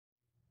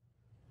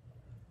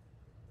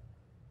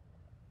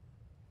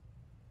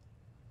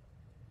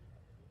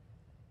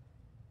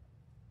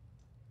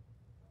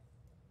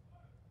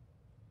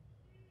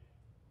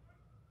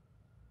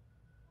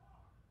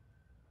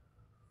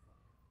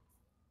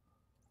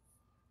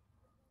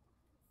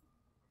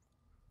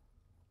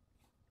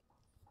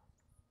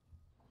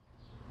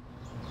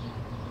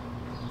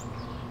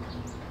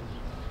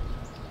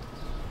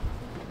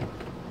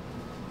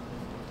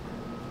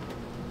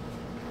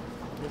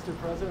Mr.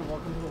 President,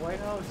 welcome to the White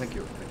House. Thank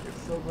you. Thank you.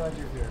 So glad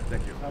you're here.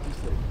 Thank you. How'd you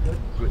sleep? Good?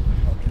 Good.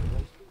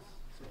 Okay.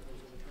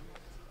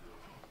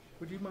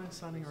 Would you mind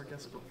signing our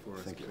guest book for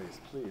us, Thank you. please?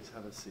 Please,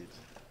 have a seat.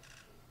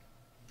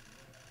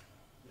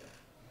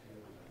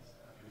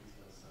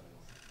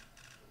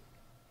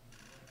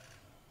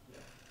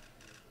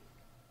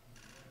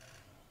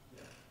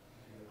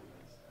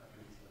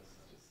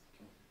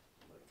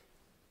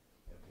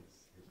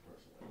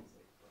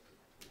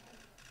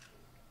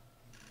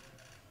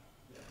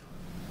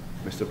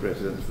 Mr.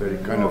 President, very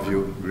kind of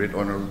you. Great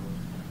honor.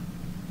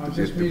 I'll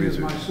just meet with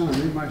my son.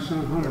 Meet my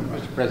son, Hunter.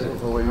 Mr.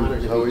 President, How are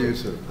you? How are you,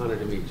 sir? Honored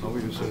to meet you. How are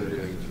you, sir? Honored to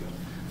meet you.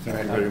 Thank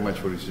you very much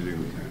for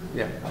receiving me.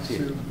 Yeah, I'll see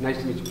you. Nice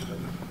to meet you.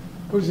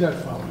 Who's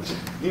that fellow?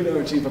 You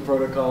know, Chief of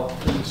Protocol.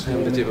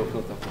 I'm the Chief of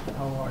Protocol.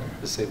 How are you?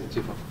 The same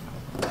Chief of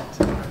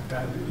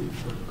Bad to eat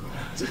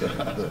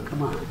protocol.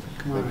 Come on,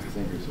 come on.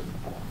 Thank you, sir.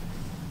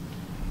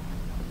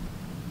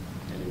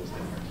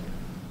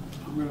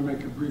 I'm going to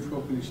make a brief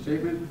opening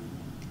statement.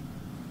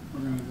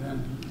 We're going to then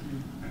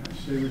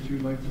say what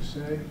you'd like to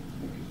say,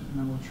 and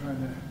then we'll try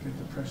to get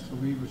the press to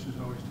leave, which is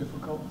always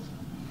difficult.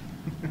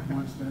 And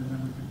once then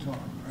we can talk,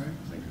 all right?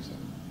 Thank you, sir.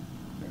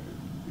 Thank you.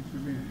 Thanks for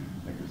being here.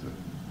 Thank you, sir.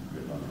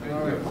 Great honor.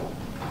 All right.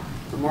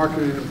 We're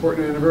marking an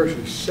important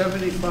anniversary,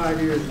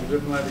 75 years of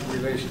diplomatic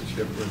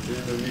relationship with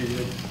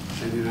Indonesia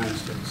and the United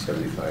States,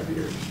 75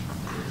 years.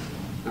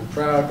 I'm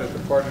proud that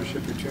the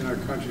partnership between our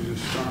countries is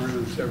stronger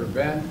than it's ever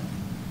been,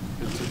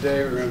 and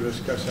today we're going to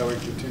discuss how we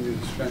continue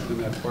to strengthen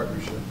that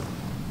partnership.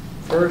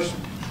 First,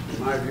 in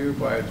my view,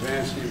 by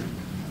advancing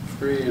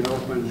free and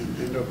open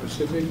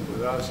Indo-Pacific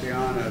with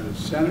ASEAN at its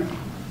center.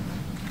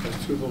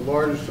 As two of the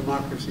largest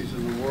democracies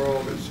in the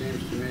world, it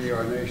seems to me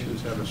our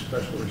nations have a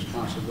special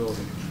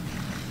responsibility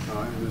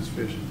in this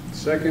vision.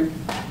 Second,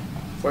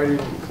 fighting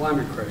the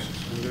climate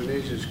crisis.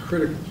 Indonesia is a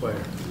critical player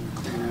in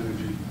the clean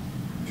energy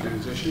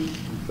transition.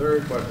 And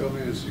third, by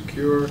building a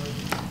secure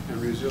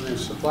and resilient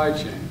supply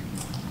chain.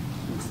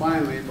 And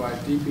finally, by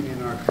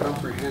deepening our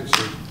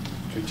comprehensive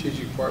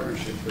strategic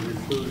partnership that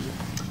includes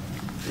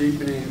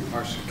deepening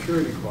our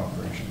security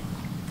cooperation.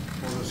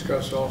 We'll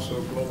discuss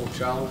also global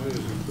challenges,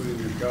 including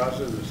in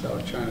Gaza and the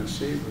South China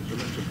Sea, with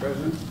Mr.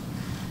 President.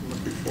 I'm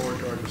looking forward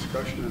to our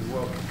discussion and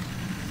welcome.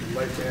 I'd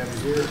like to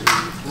have you here, and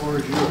the floor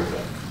is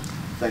yours.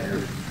 Thank you.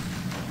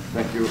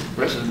 Thank you,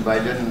 President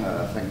Biden.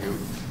 Thank you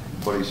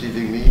for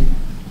receiving me.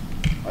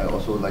 I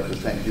also would like to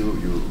thank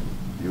you.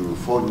 You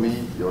phoned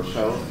me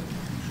yourself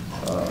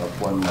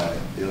upon my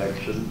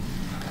election,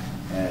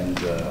 and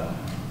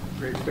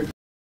Great picture.